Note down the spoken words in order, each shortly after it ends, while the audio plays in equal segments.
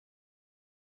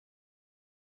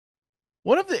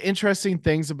One of the interesting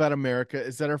things about America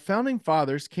is that our founding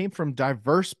fathers came from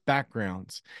diverse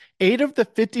backgrounds. 8 of the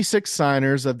 56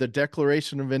 signers of the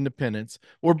Declaration of Independence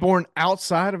were born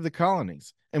outside of the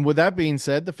colonies. And with that being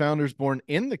said, the founders born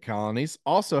in the colonies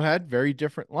also had very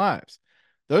different lives.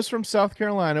 Those from South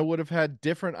Carolina would have had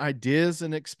different ideas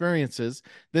and experiences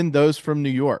than those from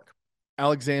New York.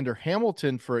 Alexander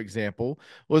Hamilton, for example,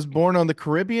 was born on the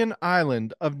Caribbean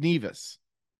island of Nevis.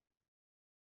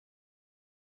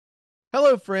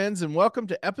 Hello, friends, and welcome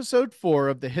to episode 4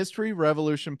 of the History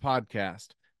Revolution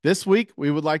podcast. This week,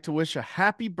 we would like to wish a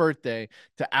happy birthday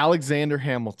to Alexander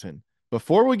Hamilton.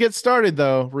 Before we get started,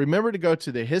 though, remember to go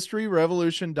to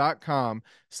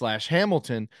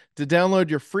thehistoryrevolution.com/Hamilton to download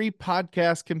your free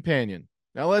podcast companion.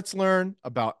 Now let's learn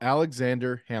about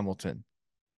Alexander Hamilton.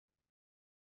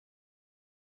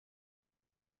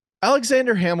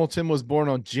 Alexander Hamilton was born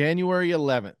on January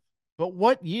 11th, but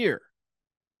what year?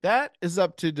 That is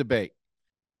up to debate.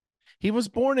 He was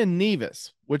born in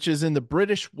Nevis, which is in the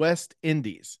British West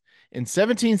Indies. In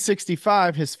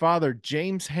 1765, his father,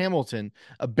 James Hamilton,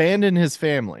 abandoned his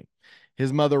family.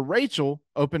 His mother, Rachel,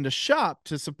 opened a shop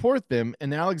to support them,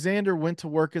 and Alexander went to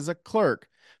work as a clerk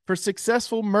for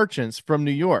successful merchants from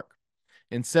New York.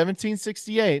 In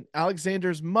 1768,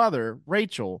 Alexander's mother,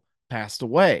 Rachel, passed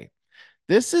away.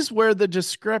 This is where the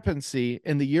discrepancy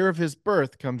in the year of his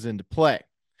birth comes into play.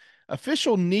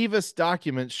 Official Nevis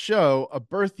documents show a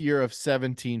birth year of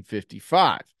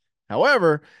 1755.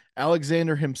 However,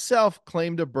 Alexander himself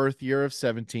claimed a birth year of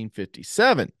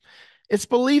 1757. It's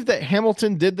believed that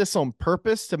Hamilton did this on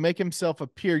purpose to make himself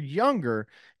appear younger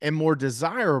and more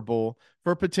desirable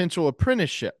for potential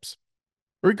apprenticeships.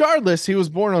 Regardless, he was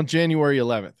born on January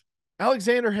 11th.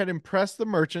 Alexander had impressed the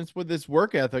merchants with his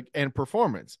work ethic and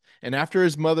performance, and after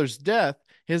his mother's death,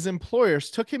 his employers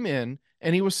took him in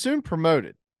and he was soon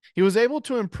promoted. He was able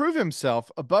to improve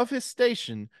himself above his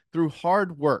station through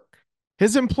hard work.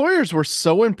 His employers were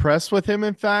so impressed with him,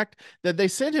 in fact, that they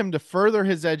sent him to further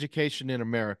his education in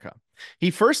America. He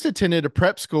first attended a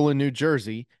prep school in New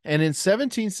Jersey, and in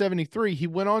 1773, he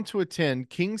went on to attend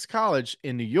King's College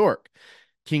in New York.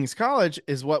 King's College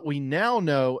is what we now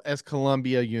know as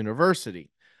Columbia University.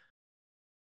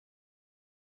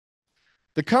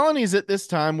 The colonies at this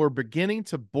time were beginning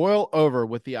to boil over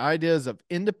with the ideas of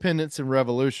independence and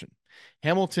revolution.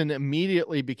 Hamilton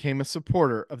immediately became a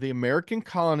supporter of the American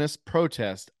colonists'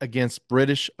 protest against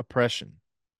British oppression.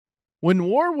 When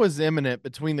war was imminent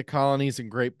between the colonies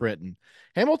and Great Britain,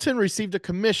 Hamilton received a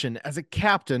commission as a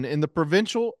captain in the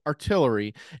provincial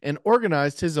artillery and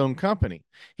organized his own company.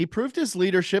 He proved his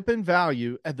leadership and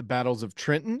value at the battles of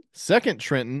Trenton, Second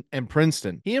Trenton, and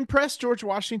Princeton. He impressed George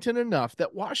Washington enough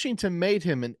that Washington made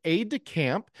him an aide de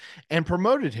camp and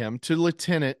promoted him to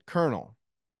lieutenant colonel.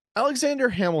 Alexander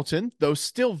Hamilton, though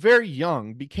still very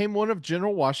young, became one of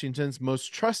General Washington's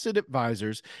most trusted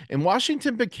advisors, and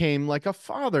Washington became like a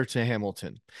father to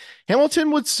Hamilton.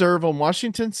 Hamilton would serve on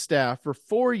Washington's staff for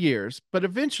 4 years, but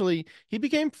eventually he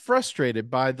became frustrated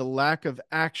by the lack of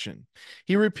action.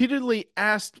 He repeatedly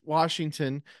asked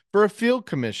Washington for a field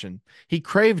commission. He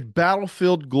craved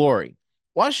battlefield glory.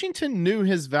 Washington knew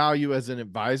his value as an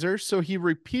advisor, so he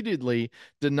repeatedly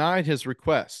denied his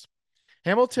request.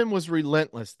 Hamilton was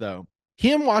relentless, though.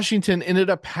 He and Washington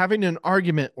ended up having an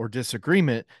argument or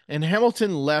disagreement, and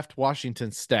Hamilton left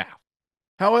Washington's staff.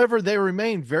 However, they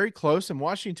remained very close, and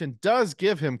Washington does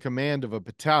give him command of a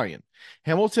battalion.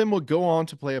 Hamilton would go on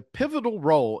to play a pivotal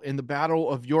role in the Battle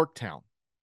of Yorktown.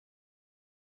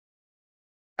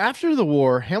 After the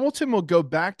war, Hamilton would go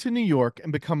back to New York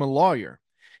and become a lawyer.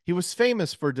 He was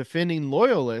famous for defending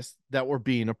loyalists that were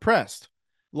being oppressed.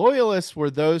 Loyalists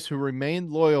were those who remained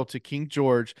loyal to King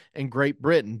George and Great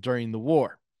Britain during the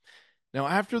war. Now,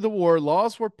 after the war,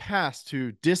 laws were passed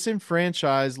to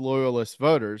disenfranchise loyalist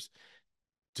voters,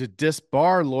 to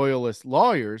disbar loyalist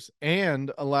lawyers, and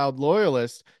allowed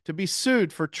loyalists to be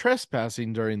sued for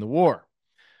trespassing during the war.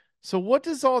 So, what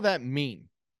does all that mean?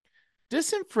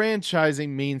 Disenfranchising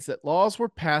means that laws were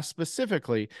passed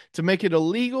specifically to make it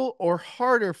illegal or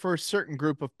harder for a certain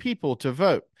group of people to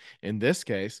vote, in this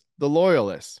case, the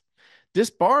Loyalists.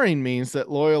 Disbarring means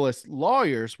that Loyalist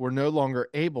lawyers were no longer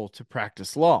able to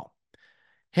practice law.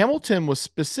 Hamilton was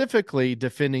specifically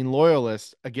defending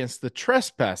Loyalists against the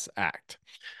Trespass Act.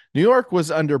 New York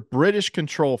was under British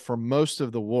control for most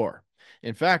of the war.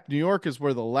 In fact, New York is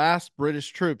where the last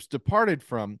British troops departed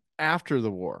from after the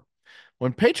war.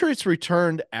 When Patriots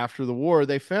returned after the war,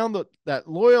 they found that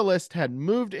Loyalists had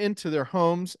moved into their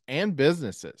homes and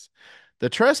businesses. The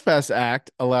Trespass Act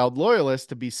allowed Loyalists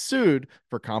to be sued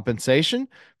for compensation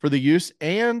for the use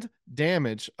and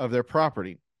damage of their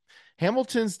property.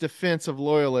 Hamilton's defense of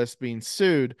loyalists being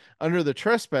sued under the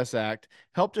Trespass Act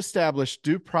helped establish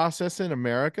due process in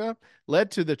America, led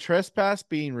to the trespass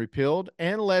being repealed,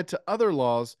 and led to other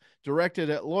laws directed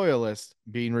at loyalists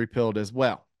being repealed as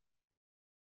well.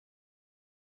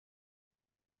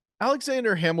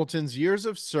 Alexander Hamilton's years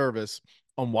of service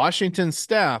on Washington's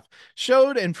staff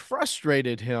showed and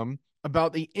frustrated him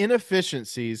about the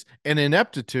inefficiencies and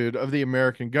ineptitude of the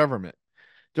American government.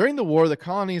 During the war, the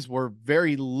colonies were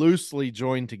very loosely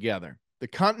joined together. The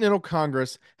Continental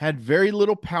Congress had very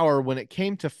little power when it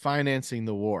came to financing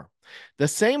the war. The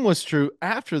same was true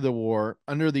after the war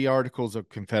under the Articles of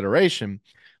Confederation,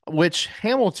 which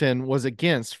Hamilton was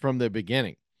against from the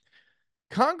beginning.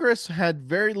 Congress had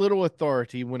very little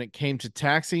authority when it came to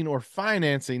taxing or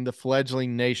financing the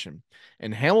fledgling nation,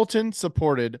 and Hamilton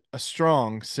supported a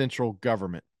strong central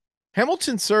government.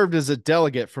 Hamilton served as a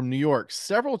delegate from New York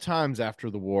several times after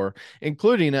the war,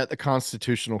 including at the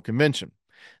Constitutional Convention.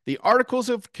 The Articles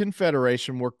of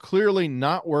Confederation were clearly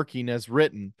not working as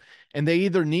written, and they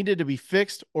either needed to be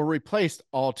fixed or replaced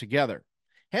altogether.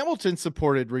 Hamilton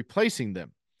supported replacing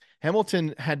them.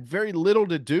 Hamilton had very little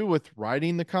to do with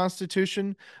writing the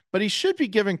Constitution, but he should be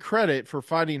given credit for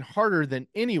fighting harder than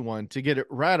anyone to get it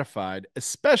ratified,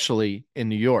 especially in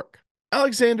New York.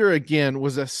 Alexander, again,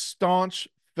 was a staunch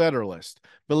Federalist,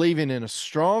 believing in a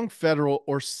strong federal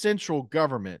or central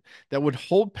government that would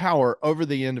hold power over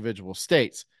the individual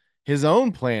states. His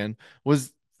own plan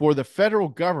was for the federal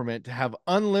government to have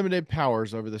unlimited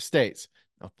powers over the states.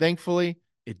 Now, thankfully,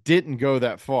 it didn't go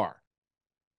that far.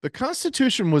 The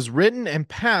Constitution was written and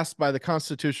passed by the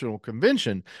Constitutional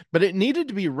Convention, but it needed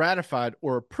to be ratified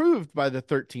or approved by the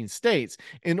 13 states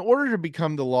in order to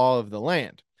become the law of the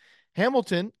land.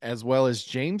 Hamilton, as well as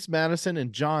James Madison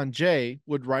and John Jay,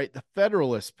 would write the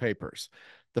Federalist Papers.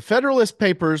 The Federalist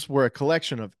Papers were a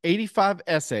collection of 85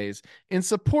 essays in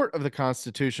support of the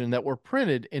Constitution that were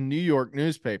printed in New York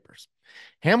newspapers.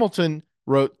 Hamilton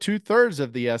wrote two-thirds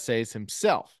of the essays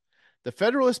himself. The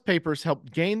Federalist Papers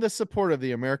helped gain the support of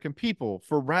the American people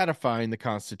for ratifying the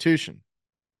Constitution.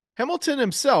 Hamilton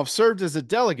himself served as a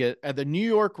delegate at the New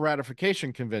York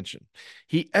Ratification Convention.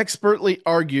 He expertly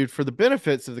argued for the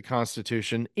benefits of the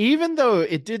Constitution, even though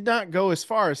it did not go as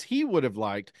far as he would have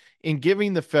liked in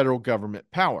giving the federal government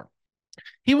power.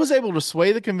 He was able to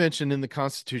sway the convention in the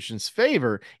Constitution's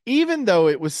favor, even though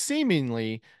it was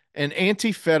seemingly an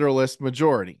anti-federalist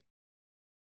majority.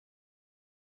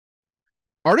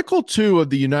 Article 2 of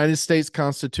the United States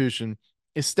Constitution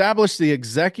established the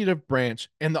executive branch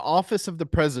and the office of the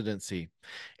presidency.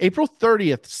 April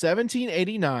 30th,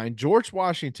 1789, George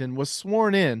Washington was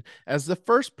sworn in as the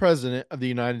first president of the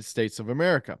United States of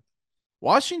America.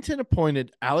 Washington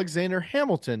appointed Alexander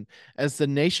Hamilton as the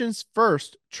nation's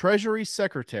first Treasury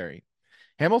Secretary.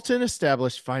 Hamilton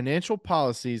established financial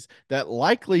policies that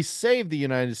likely saved the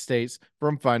United States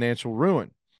from financial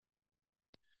ruin.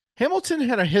 Hamilton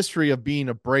had a history of being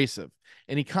abrasive,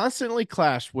 and he constantly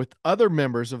clashed with other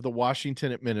members of the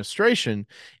Washington administration,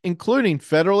 including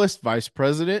Federalist Vice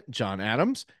President John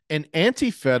Adams and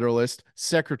Anti-Federalist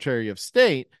Secretary of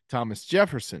State Thomas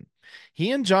Jefferson.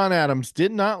 He and John Adams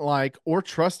did not like or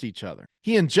trust each other.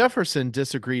 He and Jefferson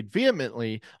disagreed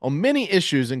vehemently on many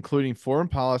issues, including foreign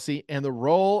policy and the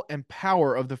role and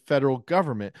power of the federal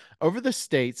government over the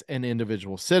states and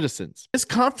individual citizens. His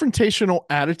confrontational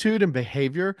attitude and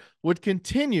behavior would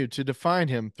continue to define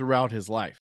him throughout his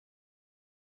life.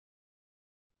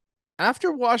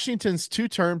 After Washington's 2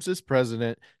 terms as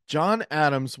president, John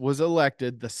Adams was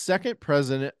elected the second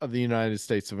president of the United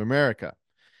States of America.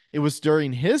 It was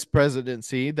during his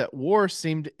presidency that war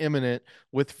seemed imminent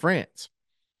with France.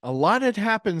 A lot had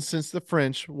happened since the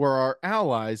French were our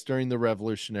allies during the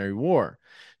Revolutionary War.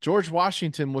 George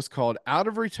Washington was called out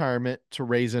of retirement to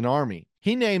raise an army.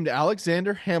 He named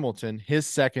Alexander Hamilton his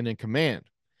second in command.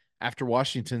 After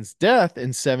Washington's death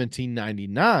in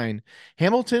 1799,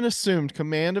 Hamilton assumed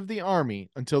command of the army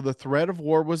until the threat of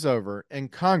war was over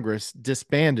and Congress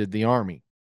disbanded the army.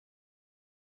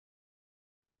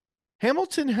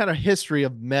 Hamilton had a history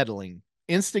of meddling,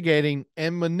 instigating,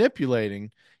 and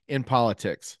manipulating in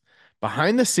politics.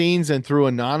 Behind the scenes and through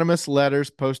anonymous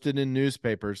letters posted in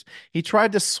newspapers, he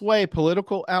tried to sway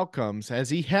political outcomes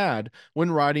as he had when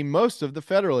writing most of the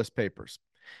Federalist Papers.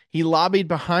 He lobbied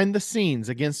behind the scenes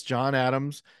against John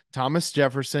Adams, Thomas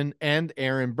Jefferson, and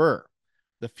Aaron Burr.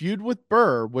 The feud with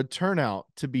Burr would turn out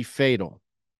to be fatal.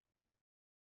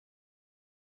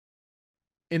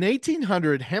 In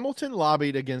 1800, Hamilton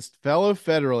lobbied against fellow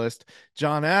Federalist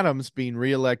John Adams being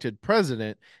reelected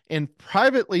president and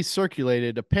privately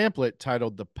circulated a pamphlet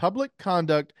titled The Public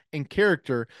Conduct and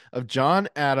Character of John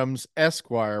Adams,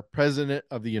 Esquire, President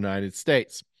of the United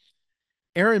States.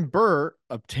 Aaron Burr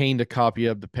obtained a copy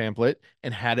of the pamphlet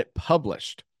and had it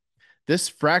published. This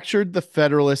fractured the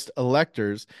Federalist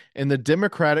electors, and the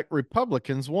Democratic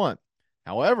Republicans won.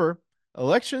 However,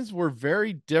 elections were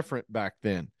very different back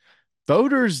then.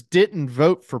 Voters didn't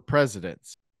vote for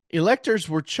presidents. Electors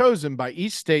were chosen by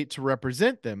each state to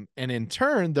represent them, and in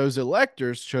turn, those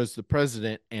electors chose the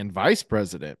president and vice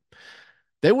president.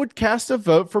 They would cast a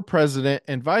vote for president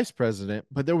and vice president,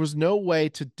 but there was no way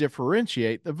to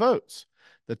differentiate the votes.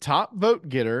 The top vote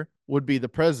getter would be the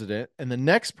president, and the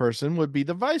next person would be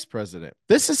the vice president.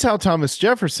 This is how Thomas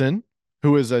Jefferson,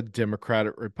 who is a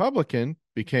Democratic Republican,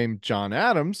 became John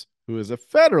Adams, who is a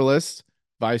Federalist,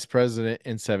 vice president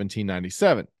in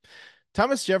 1797.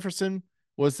 Thomas Jefferson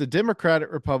was the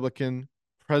Democratic Republican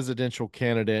presidential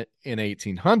candidate in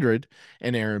 1800,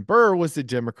 and Aaron Burr was the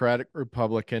Democratic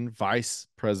Republican vice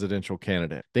presidential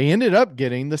candidate. They ended up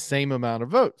getting the same amount of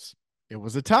votes. It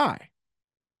was a tie.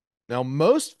 Now,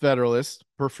 most Federalists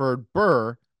preferred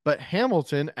Burr, but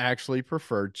Hamilton actually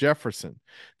preferred Jefferson.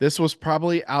 This was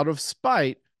probably out of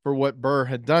spite for what Burr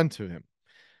had done to him.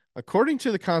 According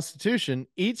to the Constitution,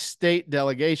 each state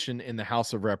delegation in the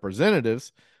House of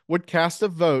Representatives would cast a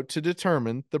vote to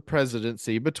determine the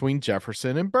presidency between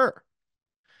Jefferson and Burr.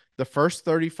 The first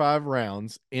 35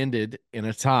 rounds ended in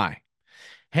a tie.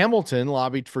 Hamilton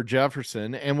lobbied for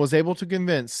Jefferson and was able to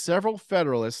convince several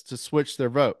Federalists to switch their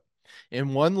vote.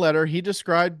 In one letter, he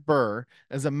described Burr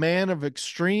as a man of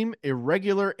extreme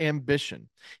irregular ambition.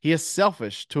 He is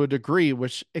selfish to a degree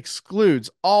which excludes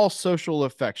all social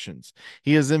affections.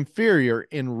 He is inferior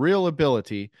in real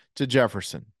ability to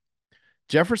Jefferson.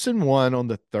 Jefferson won on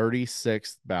the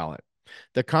 36th ballot.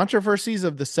 The controversies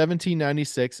of the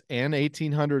 1796 and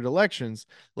 1800 elections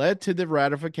led to the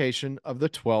ratification of the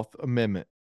 12th Amendment.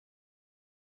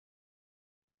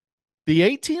 The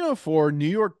 1804 New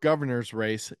York governor's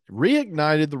race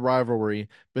reignited the rivalry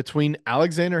between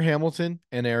Alexander Hamilton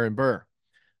and Aaron Burr.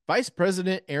 Vice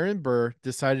President Aaron Burr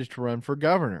decided to run for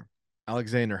governor.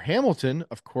 Alexander Hamilton,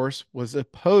 of course, was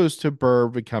opposed to Burr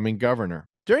becoming governor.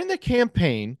 During the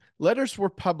campaign, letters were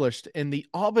published in the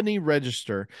Albany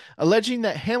Register alleging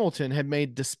that Hamilton had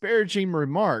made disparaging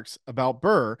remarks about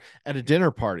Burr at a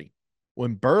dinner party.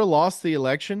 When Burr lost the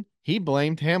election, he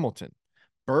blamed Hamilton.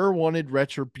 Burr wanted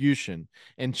retribution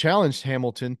and challenged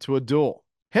Hamilton to a duel.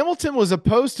 Hamilton was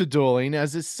opposed to dueling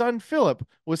as his son Philip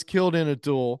was killed in a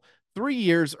duel 3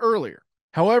 years earlier.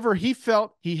 However, he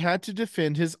felt he had to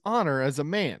defend his honor as a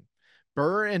man.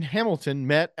 Burr and Hamilton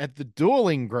met at the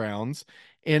dueling grounds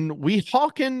in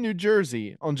Weehawken, New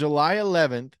Jersey on July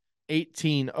 11th,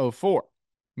 1804.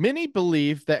 Many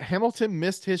believe that Hamilton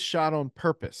missed his shot on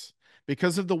purpose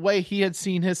because of the way he had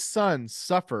seen his son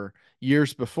suffer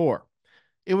years before.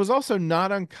 It was also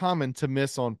not uncommon to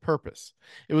miss on purpose.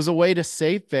 It was a way to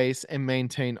save face and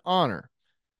maintain honor.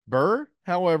 Burr,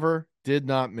 however, did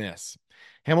not miss.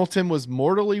 Hamilton was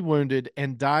mortally wounded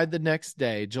and died the next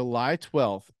day, July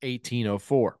 12,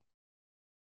 1804.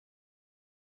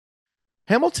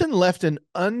 Hamilton left an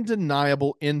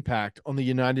undeniable impact on the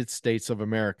United States of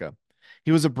America.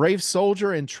 He was a brave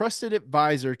soldier and trusted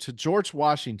advisor to George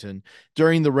Washington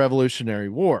during the Revolutionary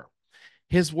War.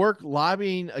 His work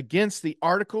lobbying against the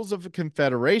Articles of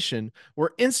Confederation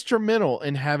were instrumental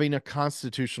in having a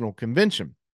constitutional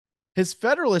convention. His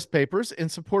Federalist Papers in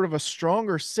support of a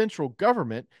stronger central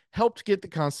government helped get the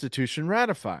Constitution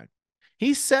ratified.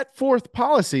 He set forth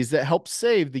policies that helped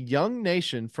save the young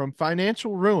nation from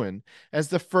financial ruin as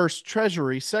the first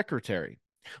Treasury Secretary.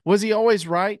 Was he always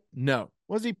right? No.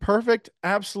 Was he perfect?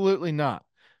 Absolutely not.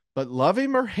 But love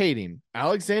him or hate him,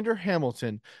 Alexander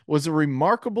Hamilton was a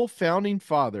remarkable founding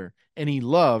father, and he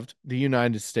loved the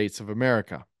United States of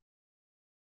America.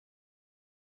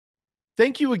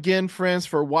 Thank you again, friends,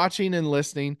 for watching and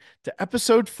listening to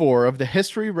episode 4 of the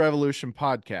History Revolution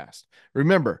podcast.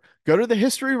 Remember, go to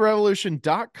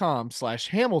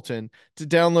thehistoryrevolution.com/Hamilton to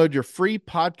download your free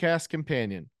podcast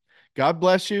companion. God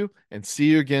bless you, and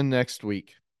see you again next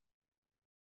week.